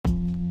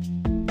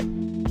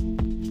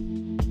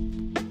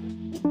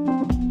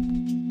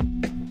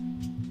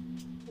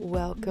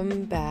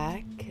Welcome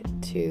back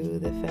to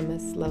the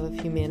Feminist Love of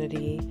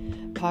Humanity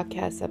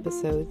podcast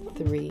episode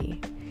 3.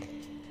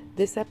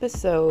 This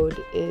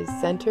episode is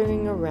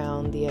centering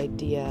around the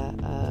idea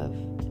of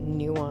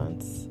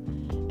nuance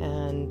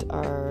and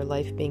our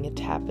life being a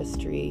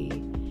tapestry,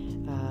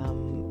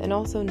 and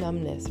also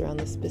numbness, around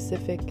the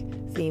specific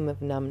theme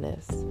of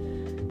numbness.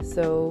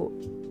 So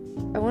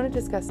I want to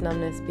discuss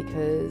numbness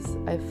because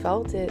I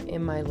felt it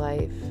in my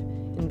life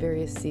in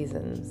various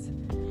seasons.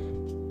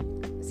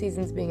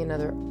 Seasons being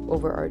another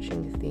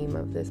overarching theme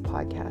of this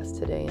podcast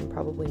today, and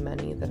probably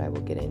many that I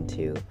will get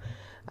into.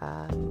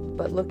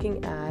 But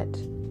looking at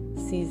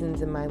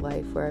seasons in my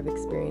life where I've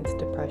experienced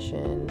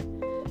depression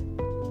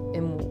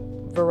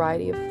in a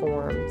variety of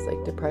forms,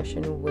 like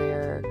depression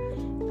where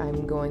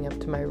I'm going up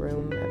to my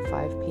room at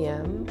 5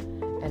 p.m.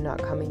 and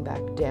not coming back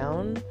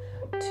down,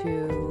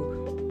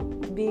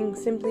 to being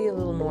simply a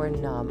little more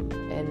numb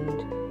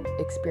and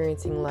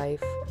experiencing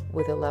life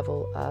with a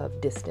level of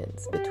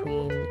distance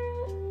between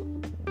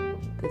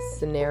the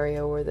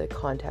scenario or the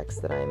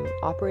context that I'm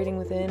operating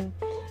within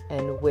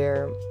and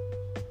where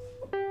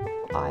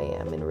I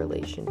am in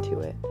relation to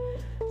it.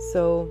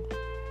 So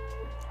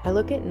I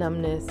look at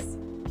numbness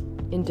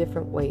in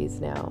different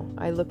ways now.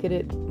 I look at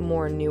it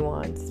more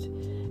nuanced,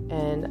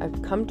 and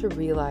I've come to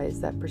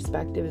realize that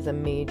perspective is a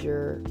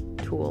major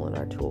tool in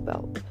our tool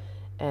belt,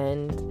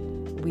 and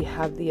we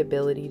have the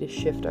ability to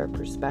shift our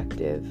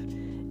perspective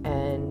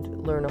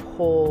and learn a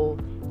whole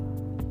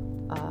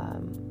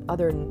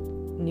other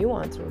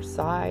nuance or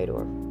side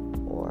or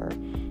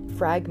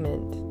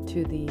fragment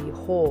to the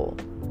whole.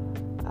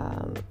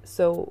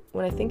 So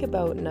when I think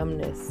about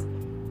numbness,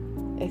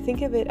 I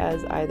think of it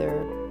as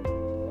either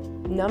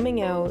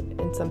numbing out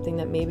in something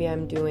that maybe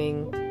I'm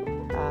doing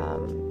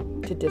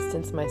to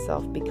distance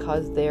myself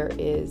because there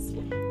is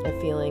a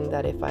feeling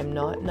that if I'm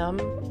not numb,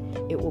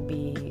 it will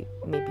be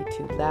maybe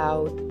too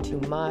loud, too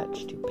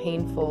much, too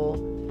painful,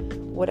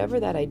 whatever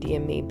that idea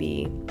may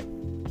be.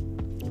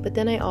 But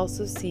then I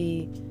also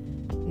see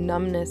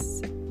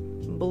numbness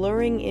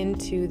blurring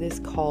into this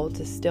call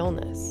to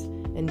stillness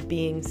and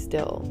being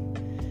still.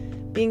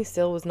 Being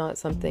still was not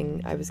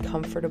something I was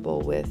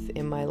comfortable with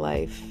in my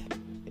life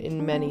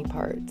in many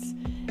parts.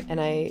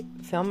 And I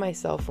found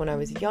myself when I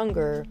was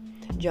younger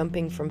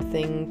jumping from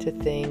thing to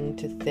thing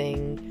to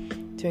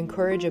thing to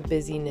encourage a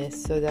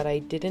busyness so that I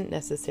didn't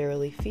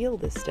necessarily feel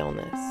the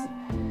stillness.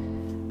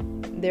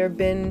 There have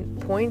been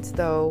points,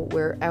 though,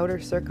 where outer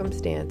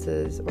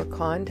circumstances or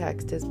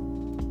context has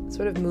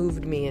sort of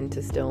moved me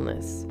into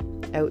stillness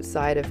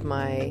outside of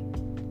my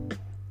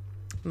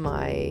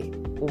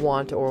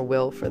want or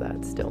will for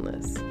that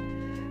stillness.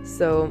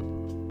 So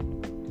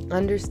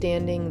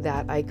understanding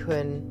that I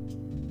can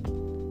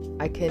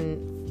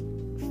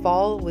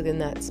fall within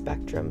that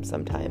spectrum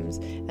sometimes,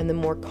 and the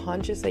more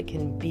conscious I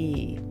can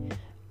be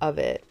of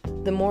it,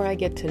 the more I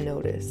get to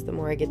notice, the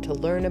more I get to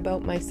learn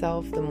about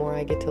myself, the more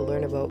I get to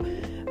learn about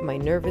my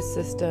nervous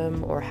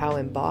system or how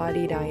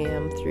embodied I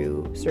am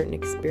through certain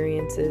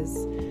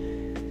experiences.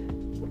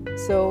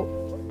 So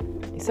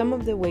some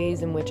of the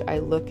ways in which I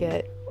look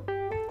at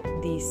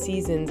these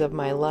seasons of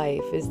my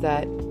life is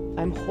that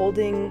I'm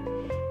holding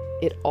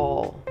it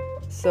all.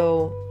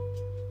 So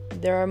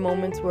there are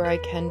moments where I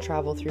can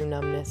travel through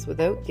numbness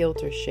without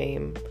guilt or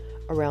shame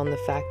around the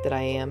fact that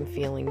I am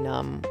feeling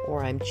numb,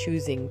 or I'm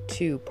choosing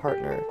to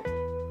partner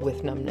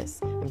with numbness.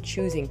 I'm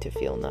choosing to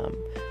feel numb,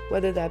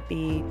 whether that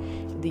be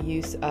the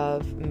use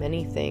of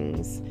many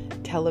things,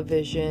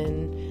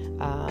 television,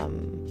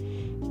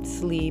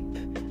 sleep,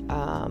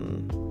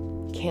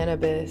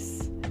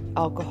 cannabis,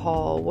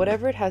 alcohol,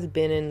 whatever it has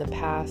been in the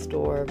past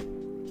or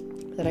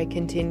that I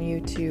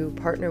continue to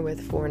partner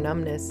with for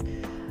numbness.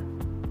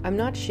 I'm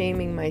not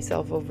shaming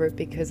myself over it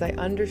because I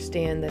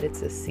understand that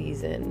it's a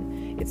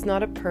season. It's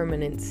not a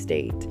permanent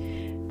state.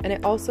 And I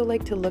also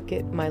like to look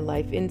at my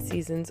life in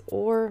seasons,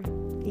 or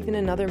even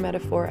another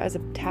metaphor, as a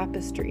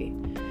tapestry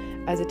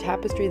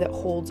that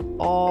holds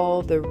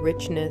all the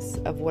richness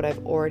of what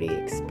I've already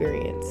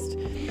experienced.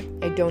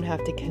 I don't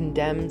have to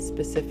condemn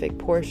specific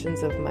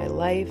portions of my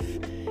life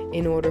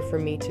in order for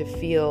me to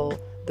feel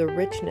the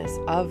richness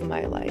of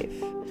my life.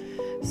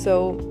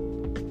 So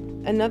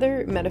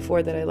another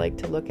metaphor that I like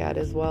to look at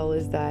as well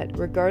is that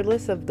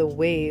regardless of the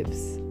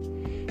waves,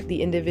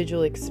 the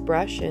individual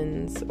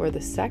expressions or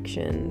the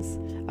sections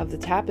of the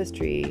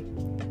tapestry,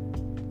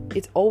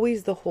 it's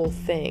always the whole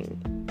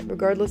thing.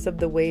 Regardless of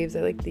the waves,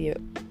 I like the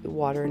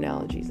water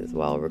analogies as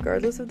well.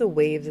 Regardless of the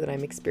waves that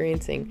I'm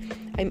experiencing,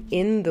 I'm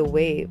in the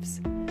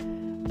waves,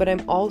 but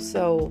I'm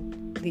also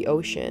the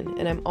ocean,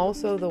 and I'm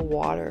also the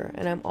water,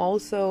 and I'm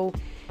also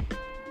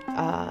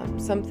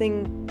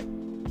something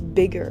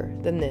bigger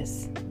than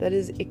this that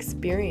is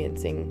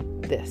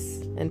experiencing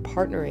this and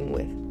partnering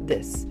with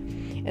this.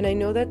 And I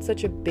know that's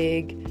such a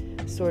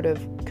big sort of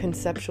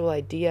conceptual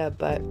idea,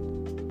 but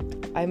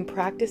I'm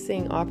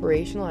practicing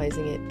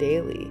operationalizing it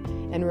daily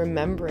and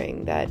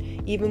remembering that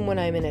even when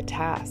I'm in a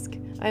task,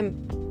 I'm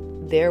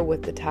there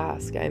with the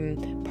task. I'm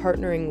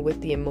partnering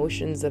with the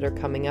emotions that are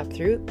coming up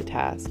through the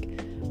task,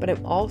 but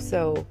I'm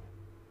also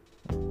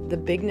the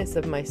bigness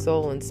of my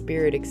soul and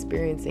spirit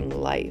experiencing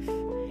life.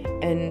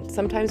 And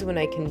sometimes when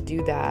I can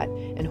do that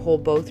and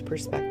hold both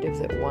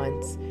perspectives at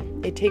once,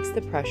 it takes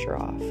the pressure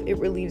off. It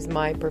relieves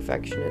my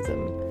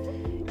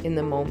perfectionism in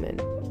the moment.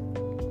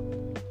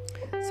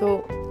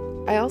 So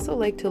I also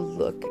like to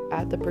look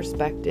at the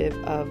perspective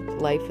of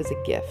life as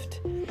a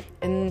gift.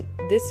 And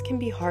this can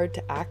be hard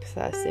to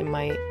access in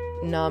my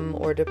numb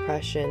or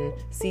depression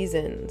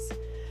seasons.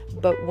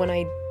 But when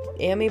I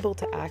am able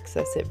to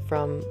access it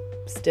from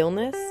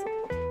stillness,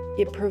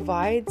 it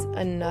provides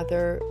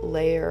another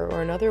layer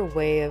or another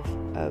way of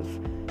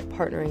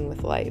partnering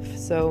with life.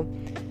 So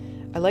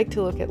I like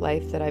to look at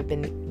life that I've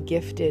been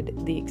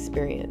gifted the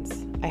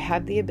experience. I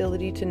have the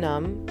ability to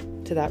numb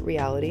to that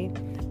reality,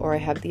 or I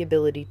have the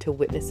ability to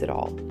witness it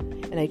all.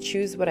 And I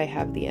choose what I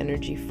have the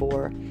energy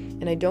for,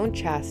 and I don't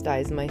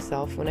chastise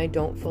myself when I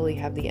don't fully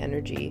have the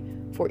energy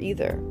for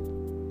either.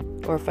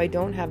 Or if I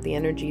don't have the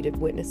energy to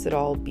witness it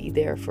all, be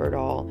there for it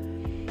all.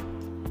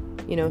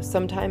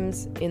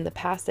 Sometimes in the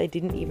past I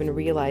didn't even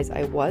realize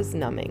I was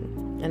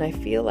numbing. And I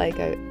feel like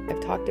I've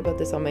talked about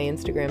this on my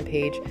Instagram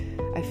page.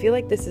 I feel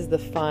like this is the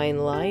fine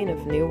line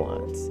of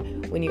nuance.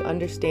 When you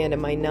understand,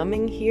 am I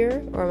numbing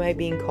here or am I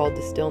being called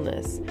to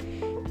stillness?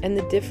 And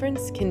the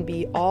difference can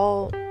be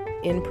all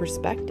in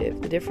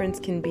perspective. The difference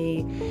can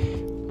be,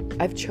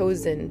 I've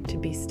chosen to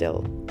be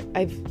still.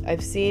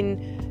 I've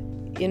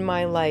seen in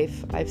my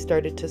life, I've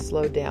started to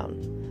slow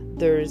down.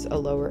 There's a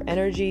lower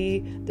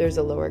energy, there's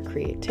a lower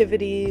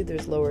creativity,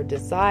 there's lower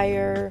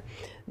desire,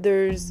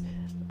 there's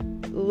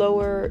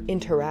lower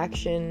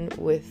interaction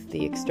with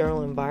the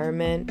external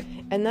environment,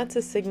 and that's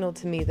a signal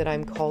to me that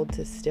I'm called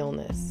to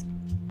stillness.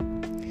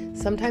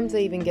 Sometimes I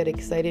even get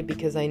excited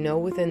because I know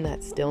within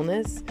that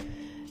stillness,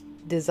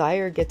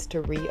 desire gets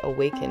to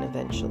reawaken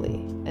eventually,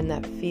 and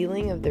that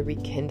feeling of the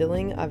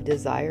rekindling of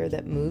desire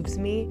that moves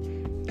me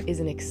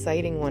is an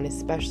exciting one,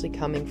 especially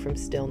coming from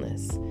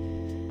stillness.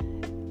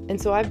 And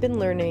so I've been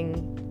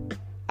learning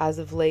as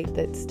of late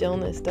that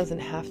stillness doesn't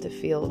have to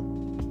feel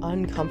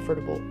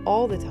uncomfortable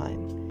all the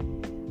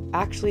time.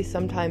 Actually,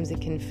 sometimes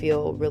it can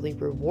feel really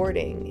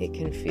rewarding. It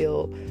can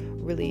feel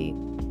really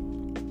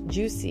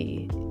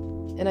juicy.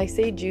 And I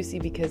say juicy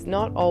because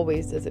not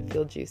always does it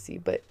feel juicy,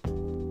 but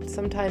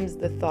sometimes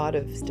the thought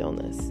of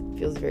stillness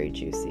feels very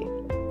juicy.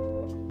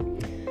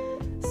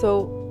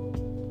 So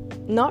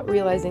not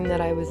realizing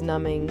that I was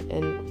numbing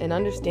and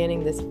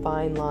understanding this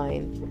fine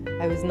line,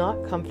 I was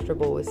not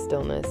comfortable with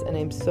stillness, and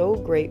I'm so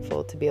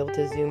grateful to be able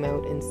to zoom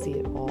out and see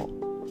it all.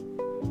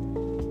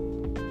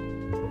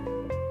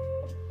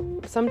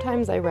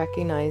 Sometimes I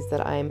recognize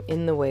that I'm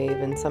in the wave,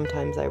 and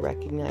sometimes I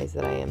recognize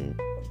that I am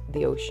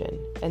the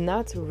ocean, and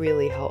that's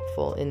really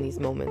helpful in these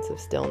moments of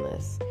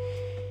stillness.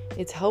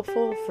 It's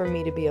helpful for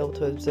me to be able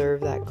to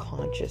observe that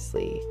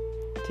consciously,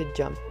 to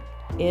jump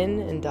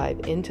in and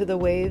dive into the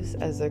waves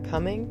as they're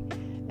coming,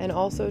 and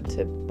also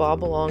to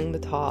bob along the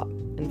top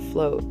and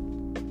float.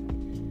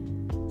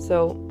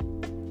 So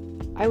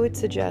I would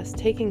suggest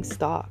taking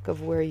stock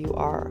of where you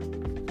are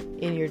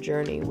in your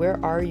journey. Where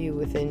are you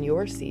within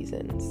your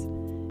seasons?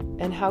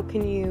 And how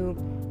can you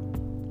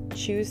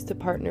choose to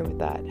partner with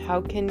that?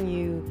 How can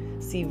you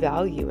see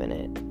value in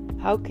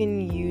it? How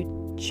can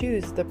you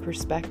choose the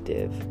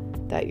perspective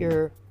that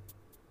you'd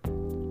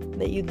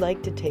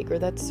like to take or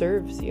that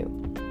serves you?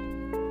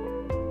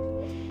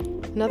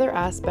 Another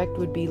aspect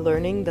would be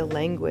learning the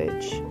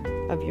language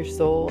of your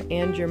soul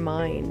and your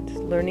mind,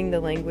 learning the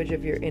language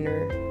of your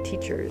inner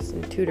teachers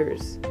and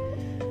tutors.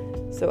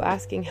 So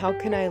asking, how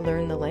can I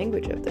learn the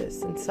language of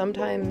this? And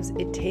sometimes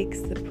it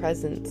takes the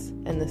presence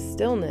and the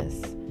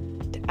stillness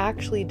to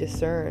actually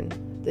discern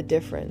the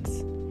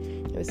difference.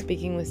 I was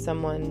speaking with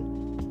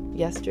someone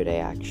yesterday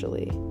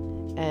actually,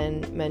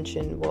 and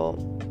mentioned,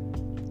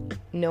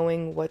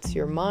 knowing what's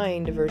your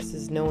mind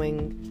versus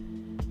knowing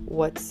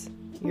what's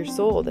your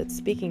soul that's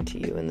speaking to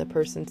you. And the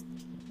person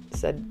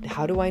said,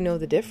 how do I know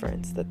the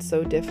difference? That's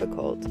so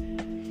difficult.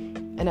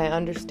 And I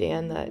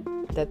understand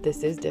that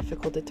this is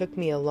difficult. It took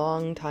me a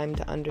long time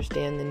to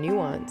understand the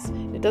nuance.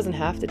 It doesn't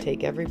have to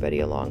take everybody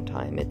a long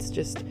time. It's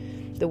just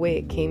the way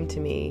it came to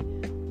me,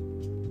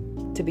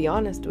 to be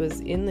honest,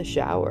 was in the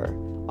shower.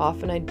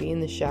 Often I'd be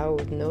in the shower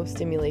with no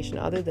stimulation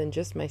other than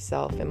just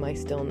myself and my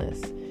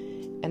stillness.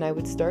 And I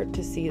would start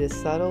to see the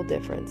subtle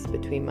difference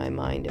between my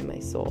mind and my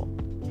soul.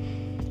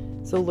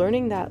 So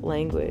learning that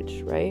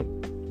language, right?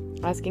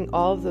 Asking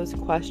all of those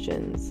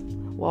questions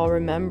while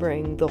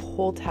remembering the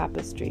whole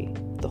tapestry,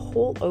 the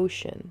whole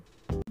ocean.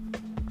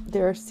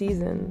 There are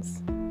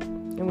seasons,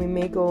 and we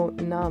may go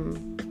numb.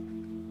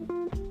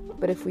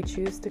 But if we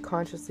choose to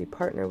consciously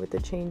partner with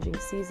the changing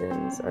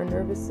seasons, our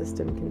nervous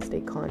system can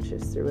stay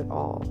conscious through it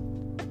all,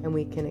 and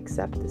we can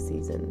accept the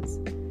seasons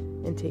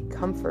and take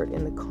comfort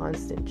in the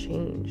constant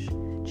change.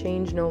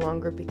 Change no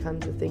longer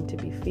becomes a thing to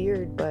be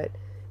feared, but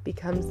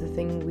becomes the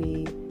thing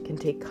we can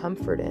take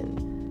comfort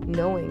in,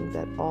 knowing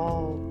that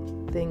all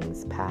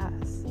things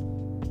pass.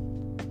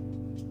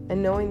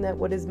 And knowing that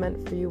what is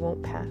meant for you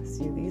won't pass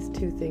you. These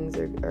two things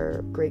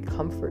are great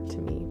comfort to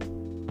me.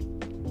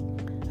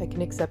 I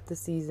can accept the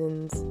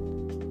seasons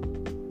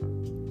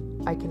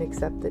I can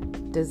accept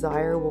that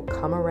desire will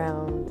come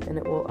around and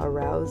it will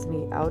arouse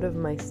me out of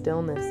my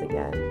stillness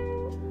again.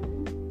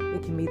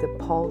 It can be the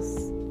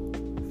pulse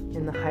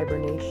in the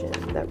hibernation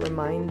that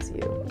reminds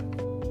you.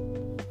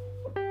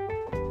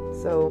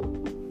 So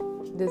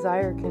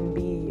desire can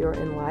be your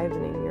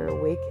enlivening, your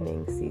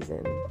awakening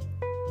season.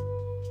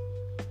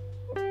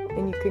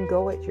 And you can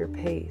go at your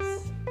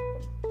pace.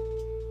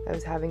 I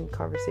was having a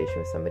conversation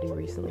with somebody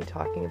recently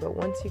talking about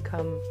once you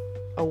become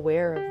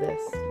aware of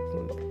this,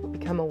 you can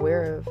become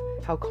aware of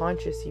how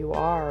conscious you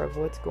are of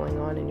what's going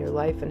on in your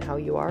life and how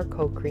you are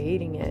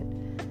co-creating it.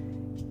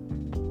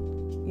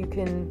 You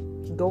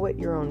can go at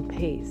your own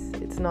pace.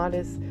 It's not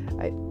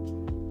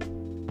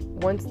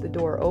once the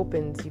door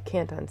opens, you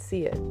can't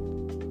unsee it.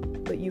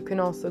 But you can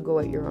also go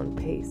at your own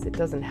pace. It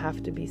doesn't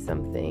have to be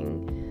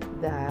something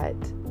that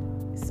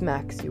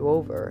smacks you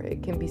over.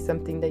 It can be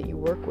something that you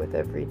work with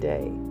every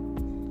day.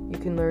 You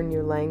can learn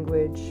your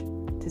language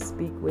to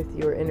speak with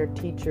your inner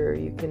teacher.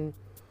 You can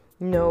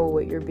know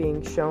what you're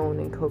being shown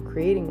and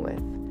co-creating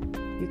with.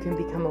 You can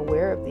become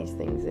aware of these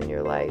things in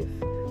your life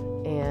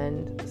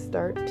and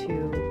start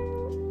to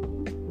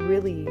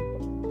really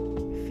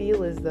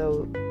feel as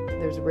though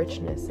there's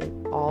richness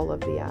in all of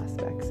the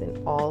aspects, in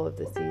all of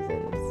the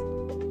seasons.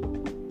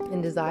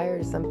 And desire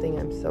is something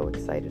I'm so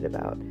excited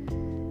about.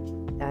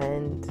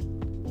 And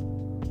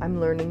I'm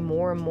learning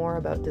more and more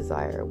about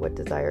desire, what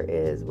desire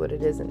is, what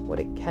it isn't, what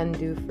it can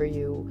do for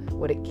you,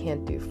 what it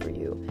can't do for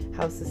you,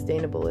 how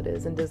sustainable it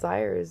is. And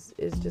desire is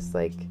just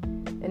like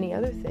any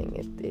other thing.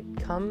 It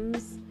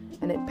comes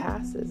and it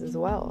passes as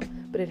well,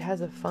 but it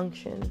has a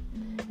function.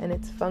 And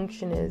its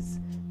function is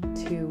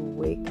to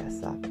wake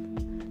us up,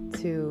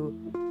 to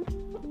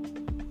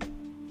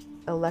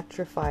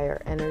electrify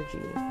our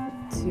energy,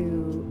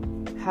 to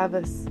have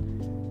us,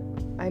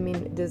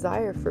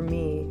 desire for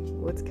me,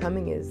 what's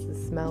coming is the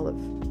smell of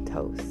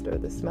toast or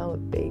the smell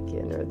of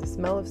bacon or the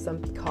smell of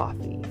some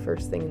coffee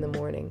first thing in the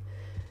morning.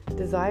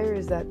 Desire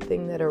is that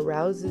thing that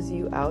arouses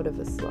you out of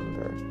a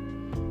slumber.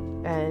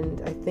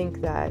 And I think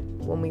that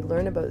when we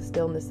learn about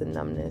stillness and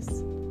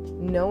numbness,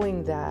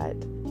 knowing that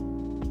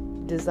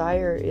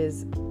desire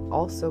is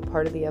also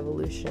part of the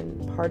evolution,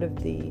 part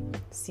of the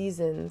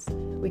seasons,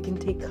 we can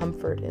take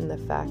comfort in the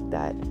fact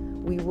that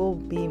we will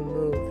be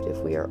moved if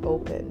we are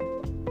open.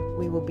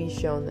 We will be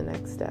shown the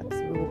next steps.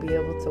 We will be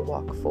able to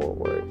walk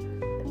forward.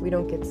 We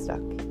don't get stuck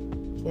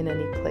in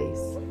any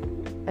place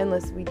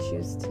unless we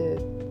choose to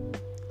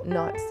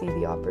not see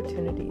the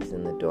opportunities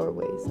in the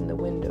doorways and the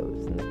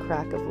windows and the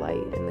crack of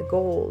light and the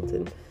gold.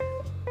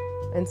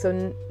 And so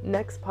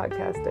next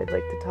podcast, I'd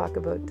like to talk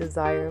about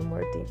desire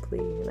more deeply.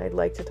 And I'd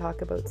like to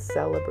talk about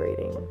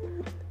celebrating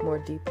more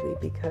deeply,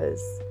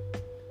 because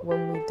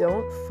when we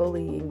don't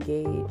fully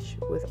engage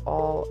with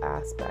all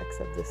aspects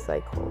of the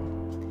cycle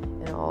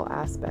and all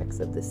aspects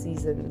of the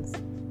seasons,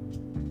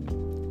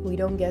 we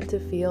don't get to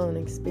feel and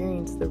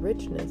experience the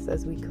richness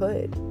as we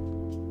could.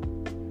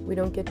 We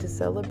don't get to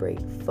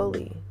celebrate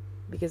fully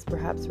because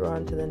perhaps we're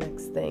on to the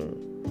next thing.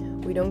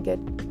 We don't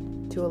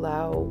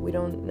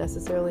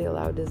necessarily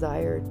allow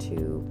desire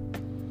to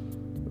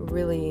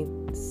really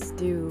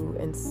stew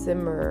and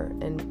simmer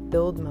and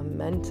build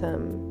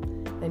momentum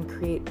and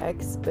create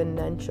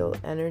exponential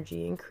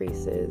energy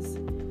increases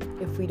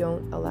if we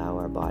don't allow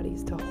our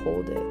bodies to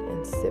hold it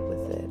and sit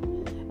with it.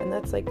 And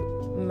that's like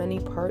many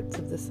parts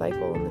of the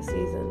cycle and the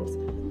seasons,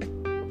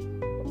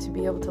 to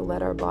be able to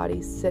let our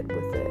bodies sit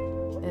with it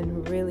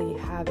and really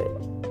have it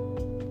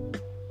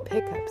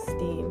pick up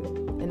steam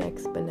and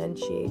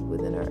exponentiate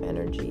within our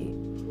energy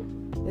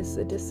is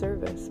a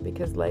disservice,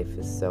 because life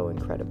is so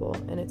incredible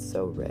and it's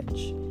so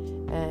rich,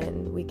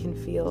 and we can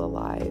feel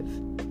alive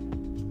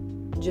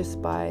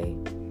just by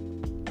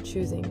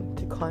choosing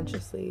to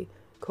consciously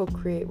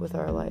co-create with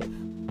our life.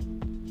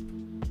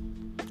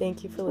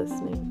 Thank you for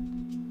listening.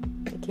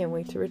 I can't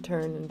wait to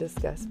return and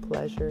discuss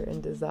pleasure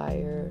and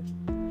desire.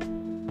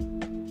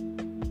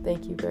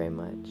 Thank you very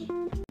much.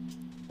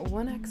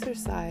 One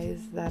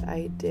exercise that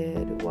I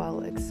did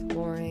while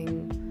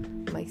exploring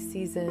my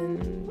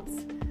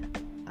seasons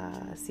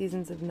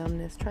of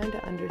numbness, trying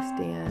to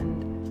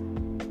understand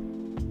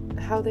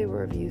how they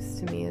were of use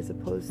to me as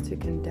opposed to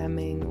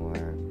condemning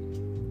or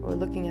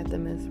looking at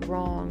them as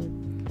wrong,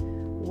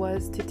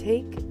 was to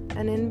take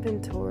an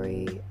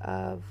inventory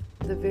of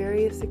the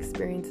various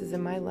experiences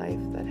in my life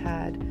that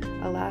had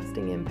a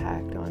lasting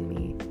impact on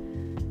me.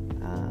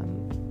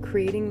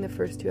 Creating the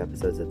first 2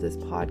 episodes of this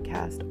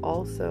podcast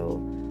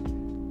also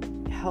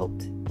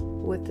helped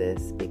with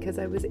this, because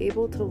I was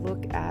able to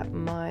look at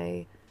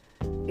my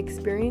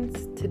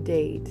experience to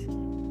date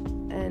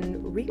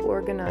and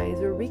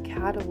reorganize or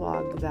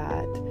recatalog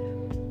that,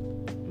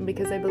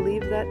 because I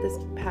believe that this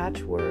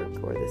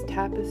patchwork or this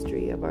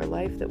tapestry of our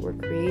life that we're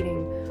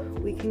creating,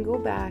 we can go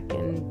back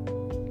and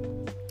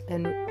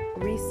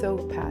re-sew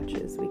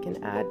patches. We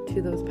can add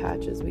to those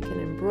patches. We can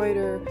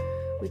embroider.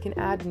 We can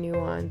add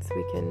nuance.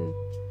 We can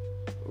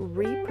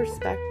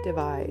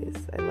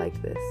re-perspectivize. I like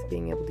this,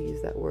 being able to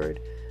use that word.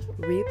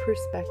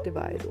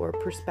 Re-perspectivize or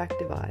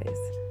perspectivize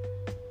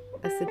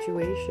a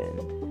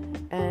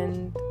situation.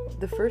 And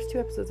the first 2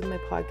 episodes of my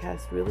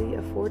podcast really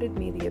afforded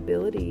me the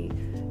ability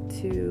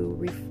to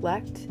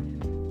reflect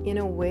in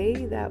a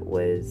way that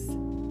was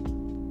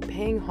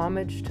paying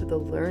homage to the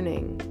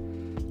learning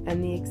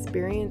and the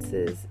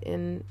experiences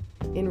in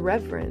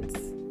reverence,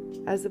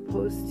 as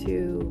opposed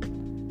to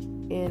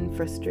in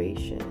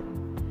frustration.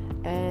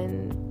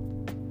 And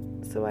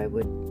so I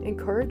would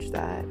encourage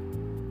that.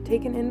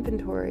 Take an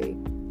inventory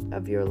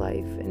of your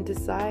life and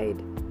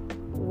decide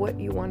what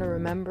you want to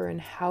remember and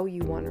how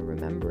you want to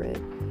remember it.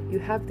 You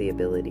have the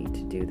ability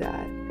to do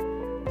that.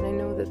 And I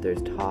know that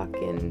there's talk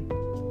in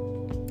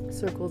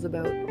circles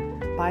about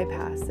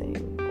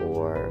bypassing,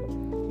 or,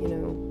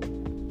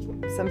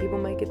 some people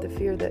might get the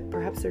fear that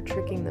perhaps they're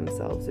tricking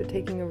themselves. They're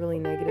taking a really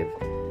negative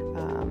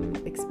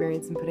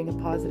experience and putting a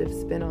positive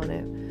spin on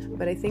it.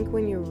 But I think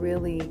when you're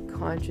really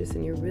conscious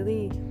and you're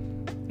really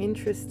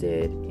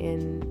interested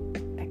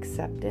in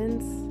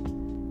acceptance,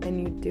 and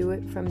you do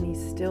it from these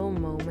still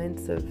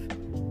moments of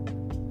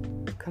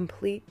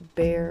complete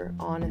bare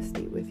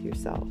honesty with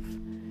yourself,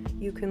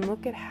 you can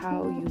look at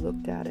how you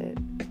looked at it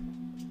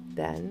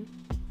then,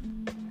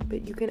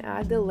 but you can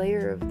add the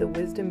layer of the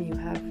wisdom you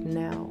have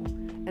now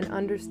and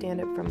understand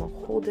it from a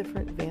whole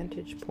different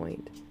vantage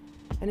point.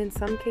 And in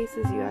some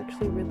cases, you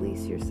actually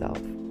release yourself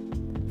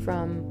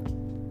from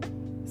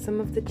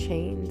some of the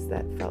chains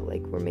that felt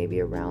like were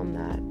maybe around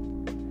that,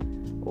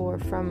 or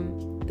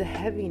from the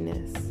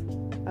heaviness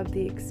of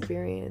the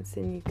experience,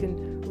 and you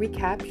can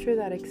recapture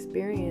that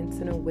experience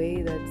in a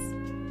way that's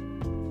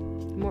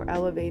more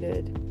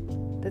elevated,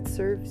 that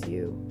serves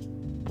you,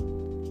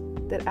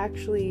 that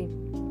actually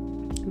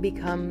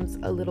becomes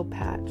a little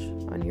patch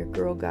on your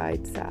Girl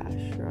Guide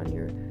sash or on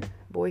your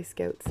Boy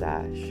Scout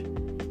sash.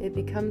 It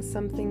becomes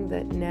something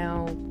that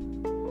now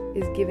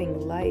is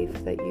giving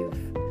life, that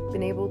you've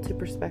been able to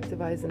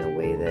perspectivize in a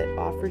way that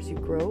offers you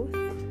growth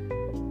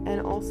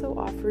and also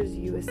offers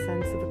you a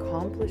sense of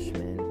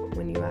accomplishment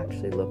when you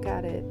actually look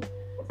at it,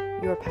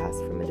 your past,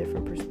 from a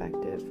different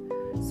perspective.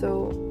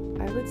 So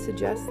I would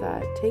suggest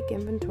that take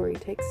inventory,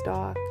 take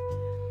stock.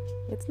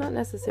 It's not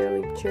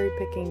necessarily cherry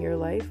picking your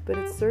life, but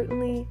it's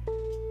certainly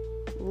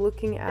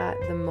looking at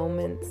the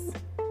moments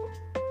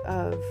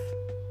of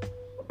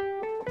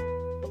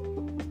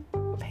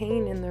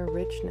pain in their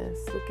richness,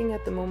 looking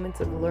at the moments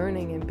of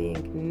learning and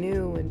being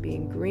new and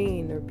being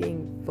green or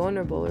being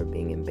vulnerable or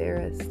being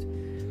embarrassed,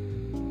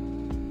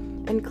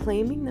 and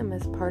claiming them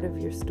as part of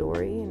your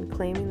story and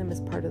claiming them as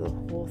part of the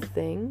whole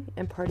thing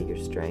and part of your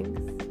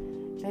strength,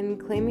 and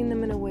claiming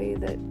them in a way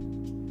that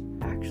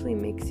actually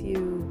makes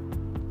you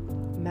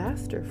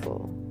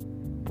masterful.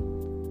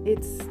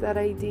 It's that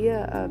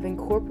idea of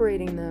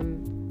incorporating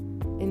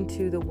them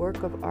into the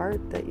work of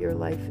art that your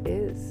life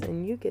is,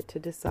 and you get to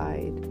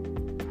decide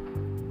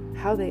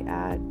how they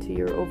add to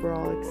your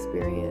overall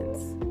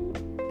experience,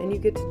 and you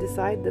get to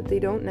decide that they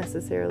don't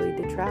necessarily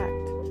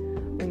detract.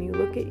 When you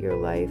look at your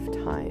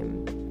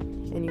lifetime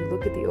and you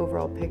look at the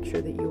overall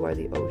picture that you are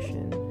the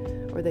ocean,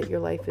 or that your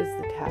life is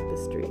the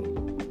tapestry,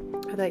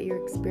 or that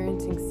you're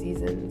experiencing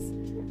seasons,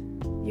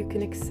 you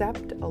can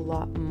accept a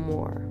lot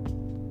more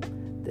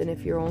than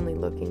if you're only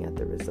looking at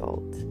the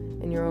result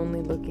and you're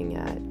only looking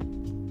at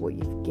what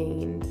you've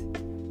gained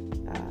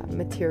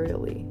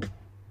materially.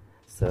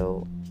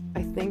 So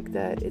I think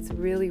that it's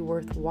really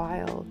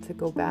worthwhile to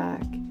go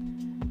back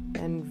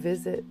and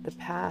visit the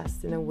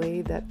past in a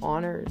way that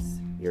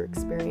honors your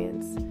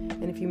experience.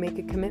 And if you make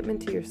a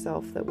commitment to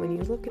yourself that when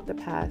you look at the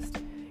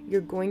past,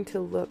 you're going to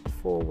look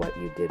for what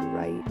you did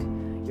right,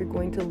 you're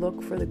going to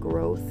look for the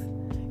growth,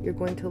 you're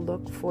going to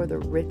look for the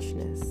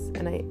richness.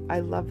 And I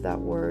love that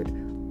word.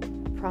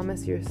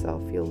 Promise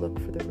yourself you'll look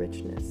for the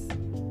richness.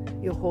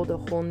 You'll hold a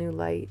whole new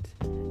light.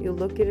 You'll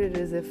look at it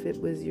as if it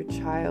was your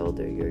child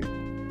or your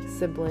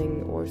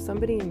sibling or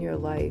somebody in your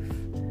life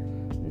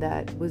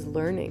that was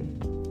learning,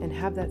 and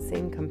have that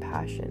same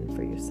compassion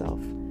for yourself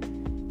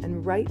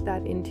and write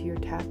that into your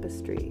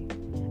tapestry.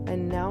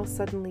 And now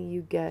suddenly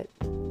you get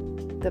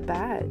the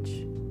badge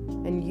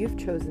and you've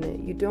chosen it.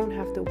 You don't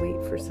have to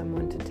wait for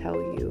someone to tell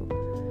you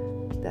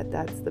that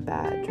that's the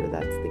badge or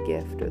that's the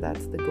gift or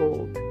that's the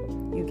gold.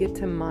 You get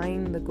to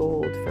mine the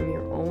gold from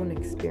your own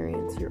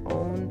experience, your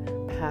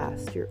own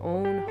past, your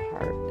own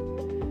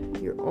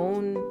heart, your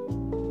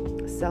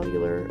own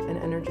cellular and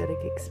energetic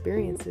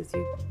experiences.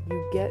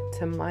 You get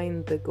to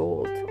mine the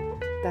gold.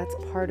 That's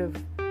part of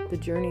the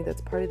journey.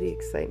 That's part of the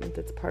excitement.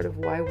 That's part of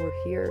why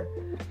we're here.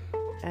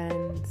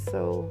 And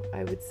so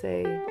I would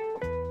say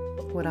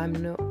what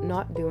I'm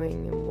not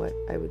doing, and what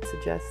I would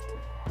suggest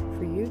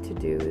for you to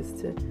do, is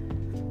to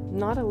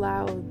not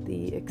allow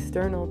the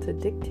external to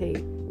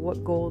dictate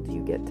what gold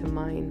you get to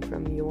mine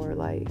from your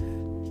life,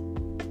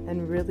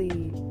 and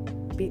really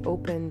be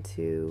open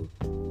to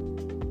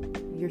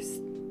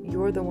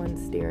you're the one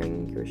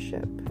steering your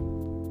ship.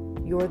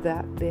 You're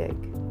that big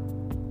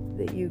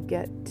that you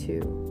get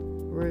to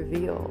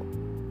reveal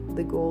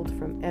the gold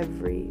from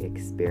every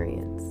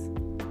experience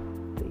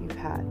that you've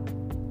had.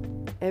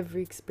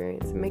 Every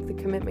experience. And make the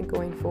commitment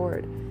going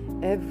forward.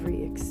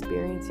 Every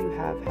experience you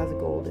have has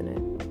gold in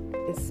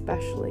it,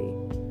 especially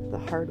the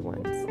hard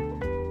ones,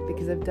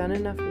 because I've done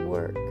enough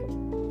work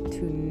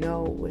to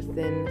know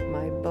within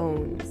my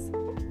bones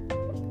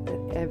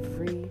that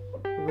every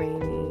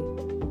rainy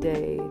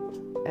day,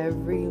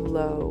 every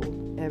low,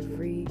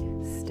 every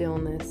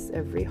stillness,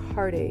 every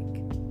heartache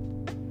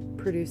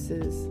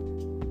produces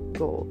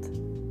gold.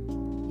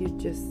 You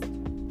just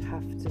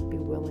have to be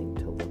willing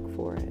to look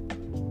for it.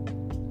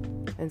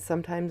 And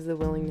sometimes the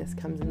willingness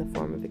comes in the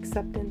form of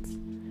acceptance.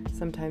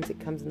 Sometimes it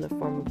comes in the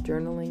form of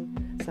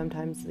journaling.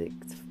 Sometimes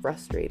it's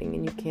frustrating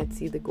and you can't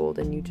see the gold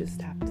and you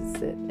just have to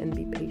sit and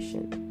be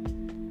patient.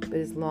 But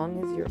as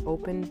long as you're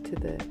open to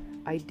the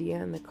idea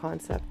and the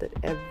concept that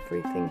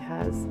everything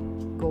has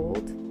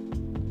gold,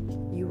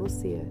 you will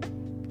see it.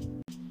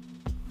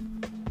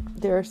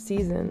 There are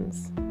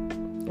seasons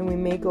and we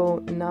may go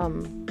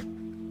numb,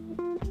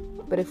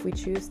 but if we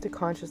choose to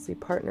consciously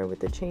partner with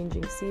the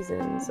changing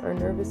seasons, our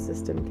nervous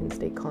system can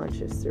stay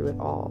conscious through it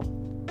all,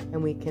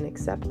 and we can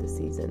accept the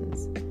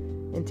seasons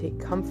and take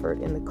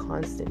comfort in the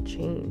constant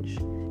change.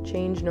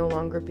 Change no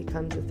longer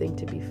becomes a thing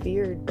to be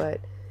feared,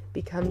 but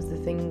becomes the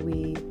thing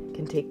we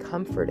can take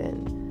comfort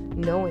in,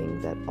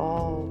 knowing that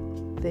all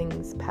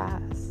things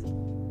pass.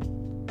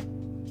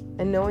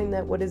 And knowing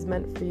that what is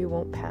meant for you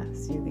won't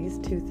pass you. These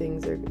two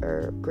things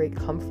are great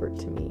comfort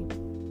to me.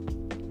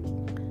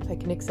 I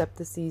can accept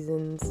the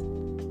seasons.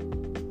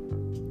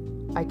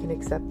 I can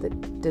accept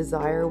that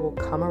desire will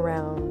come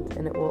around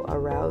and it will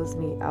arouse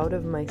me out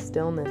of my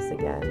stillness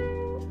again.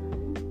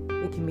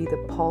 It can be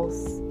the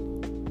pulse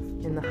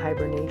in the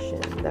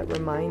hibernation that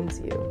reminds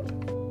you.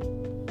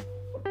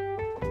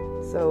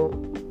 So,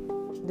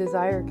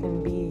 desire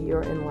can be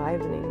your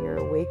enlivening, your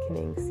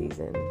awakening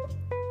season.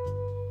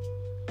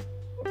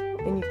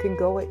 And you can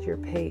go at your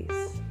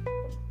pace.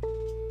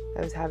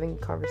 I was having a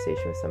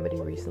conversation with somebody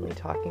recently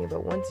talking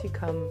about once you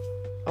become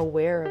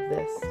aware of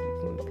this,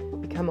 you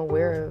can become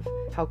aware of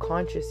how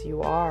conscious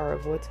you are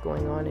of what's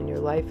going on in your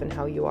life and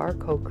how you are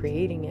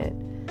co-creating it.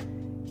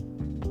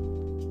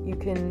 You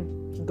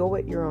can go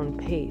at your own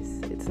pace.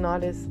 It's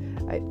not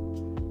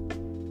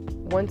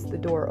once the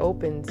door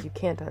opens, you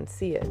can't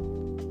unsee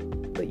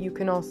it. But you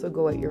can also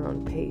go at your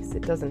own pace.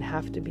 It doesn't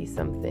have to be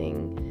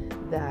something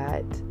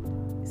that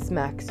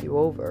smacks you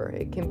over.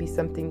 It can be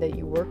something that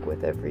you work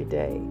with every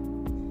day.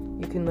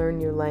 You can learn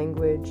your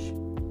language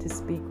to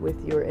speak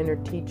with your inner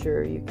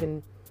teacher. You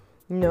can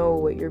know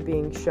what you're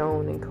being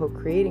shown and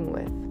co-creating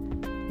with.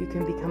 You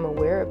can become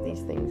aware of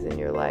these things in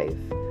your life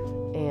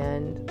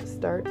and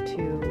start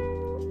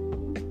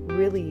to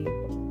really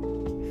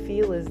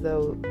feel as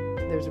though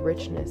there's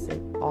richness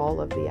in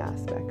all of the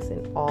aspects,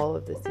 in all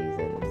of the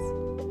seasons.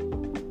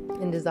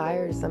 And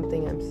desire is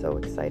something I'm so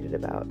excited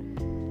about.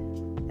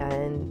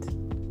 And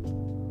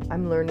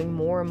I'm learning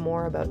more and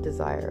more about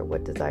desire,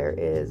 what desire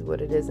is,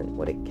 what it isn't,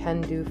 what it can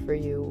do for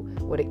you,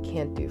 what it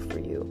can't do for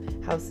you,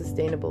 how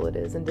sustainable it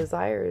is. And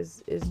desire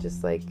is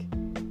just like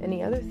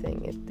any other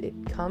thing.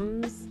 It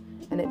comes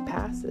and it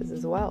passes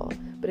as well,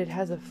 but it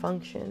has a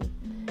function.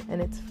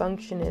 And its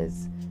function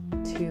is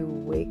to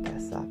wake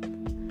us up,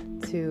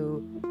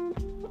 to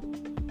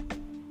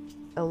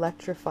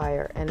electrify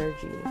our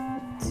energy,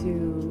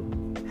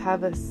 to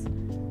have us,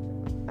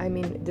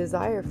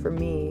 desire for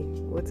me,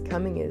 what's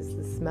coming is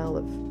the smell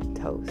of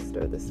toast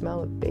or the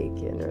smell of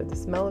bacon or the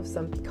smell of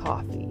some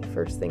coffee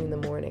first thing in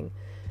the morning.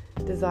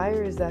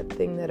 Desire is that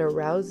thing that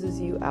arouses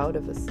you out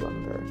of a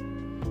slumber.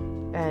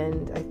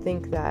 And I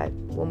think that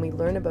when we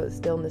learn about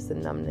stillness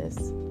and numbness,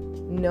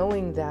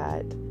 knowing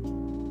that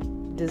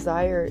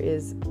desire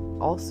is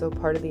also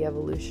part of the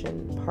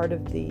evolution, part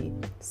of the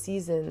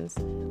seasons,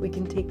 we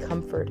can take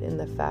comfort in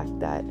the fact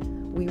that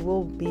we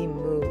will be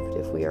moved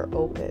if we are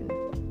open.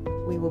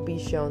 We will be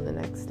shown the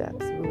next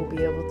steps. We will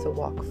be able to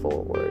walk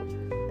forward.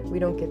 We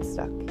don't get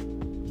stuck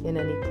in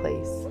any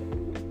place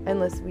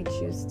unless we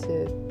choose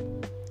to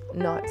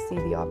not see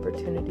the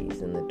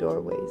opportunities in the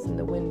doorways and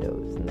the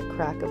windows and the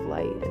crack of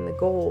light and the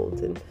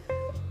gold.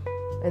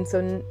 And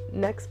so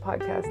next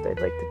podcast, I'd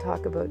like to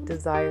talk about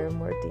desire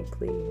more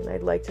deeply, and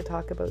I'd like to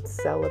talk about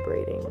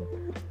celebrating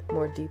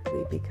more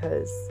deeply,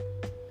 because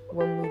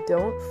when we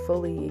don't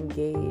fully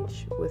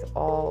engage with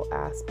all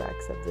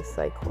aspects of the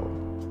cycle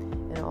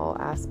and all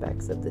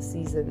aspects of the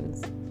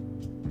seasons,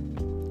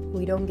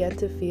 we don't get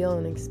to feel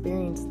and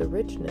experience the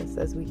richness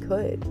as we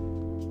could.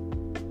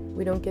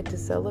 We don't get to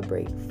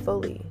celebrate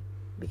fully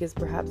because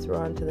perhaps we're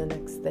on to the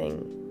next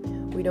thing.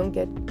 We don't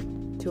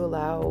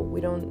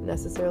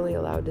necessarily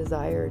allow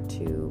desire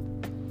to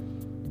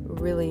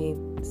really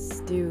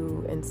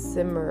stew and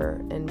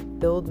simmer and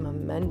build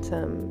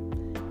momentum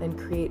and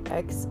create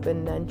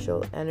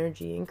exponential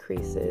energy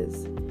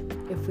increases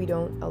if we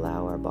don't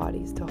allow our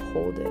bodies to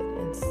hold it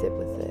and sit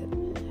with it.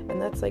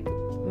 And that's like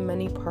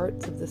many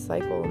parts of the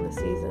cycle and the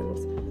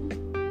seasons,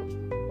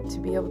 to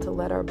be able to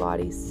let our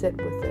bodies sit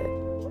with it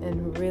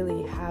and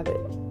really have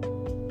it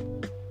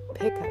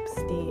pick up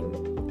steam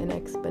and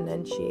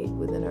exponentiate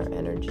within our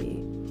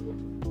energy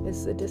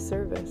is a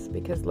disservice,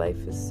 because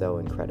life is so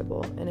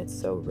incredible and it's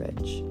so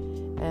rich,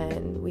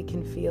 and we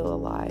can feel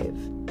alive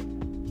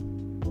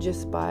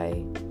just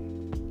by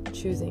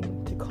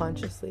choosing to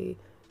consciously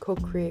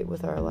co-create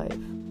with our life.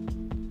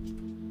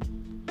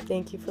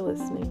 Thank you for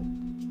listening.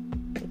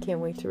 I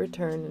can't wait to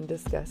return and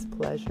discuss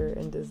pleasure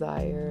and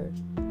desire.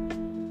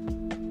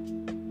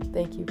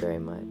 Thank you very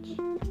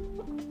much.